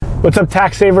What's up,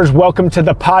 tax savers? Welcome to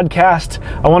the podcast.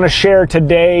 I want to share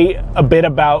today a bit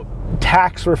about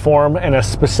tax reform and a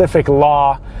specific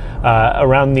law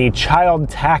around the child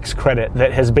tax credit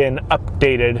that has been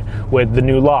updated with the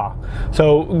new law.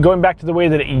 So going back to the way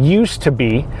that it used to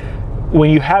be, when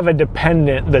you have a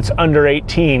dependent that's under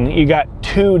 18, you got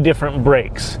two different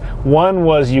breaks. One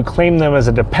was you claim them as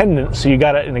a dependent, so you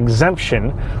got an exemption,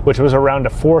 which was around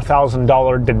a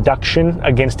 $4,000 deduction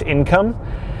against income.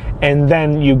 And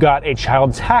then you got a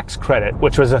child tax credit,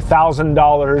 which was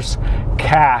 $1,000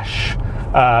 cash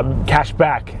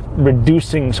back,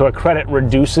 reducing. So a credit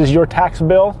reduces your tax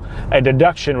bill, a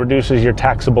deduction reduces your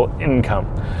taxable income.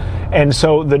 And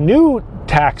so the new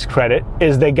tax credit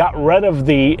is they got rid of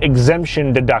the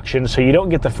exemption deduction, so you don't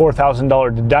get the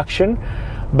 $4,000 deduction,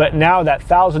 but now that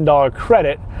 $1,000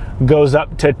 credit goes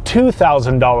up to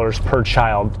 $2,000 per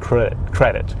child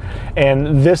credit.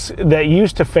 And this, that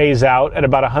used to phase out at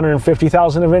about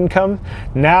 $150,000 of income.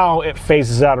 Now it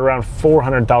phases out around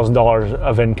 $400,000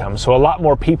 of income. So a lot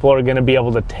more people are going to be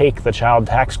able to take the child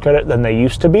tax credit than they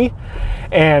used to be.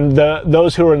 And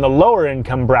those who are in the lower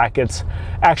income brackets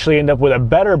actually end up with a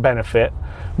better benefit,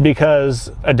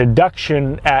 because a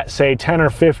deduction at, say, 10 or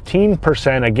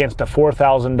 15% against a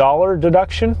 $4,000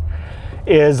 deduction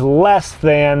is less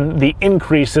than the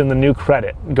increase in the new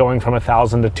credit going from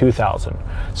 $1,000 to $2,000.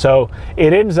 So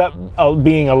it ends up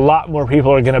being a lot more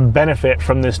people are going to benefit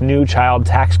from this new child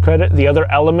tax credit. The other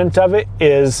element of it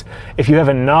is if you have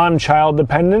a non-child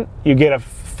dependent, you get a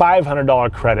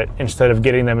 $500 credit instead of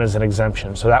getting them as an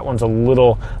exemption. So that one's a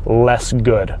little less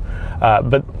good.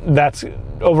 But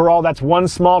overall, that's one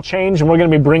small change, and we're going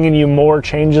to be bringing you more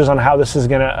changes on how this is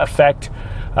going to affect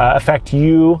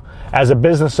you as a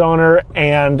business owner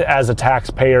and as a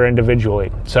taxpayer individually.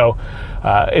 So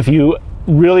if you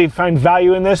really find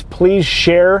value in this, please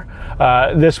share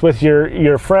this with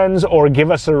your friends or give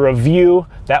us a review.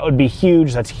 That would be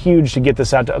huge. That's huge to get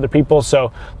this out to other people.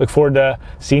 So look forward to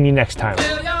seeing you next time.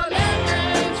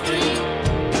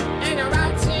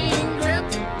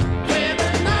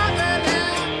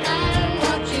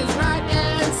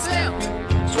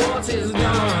 Is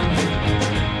gone.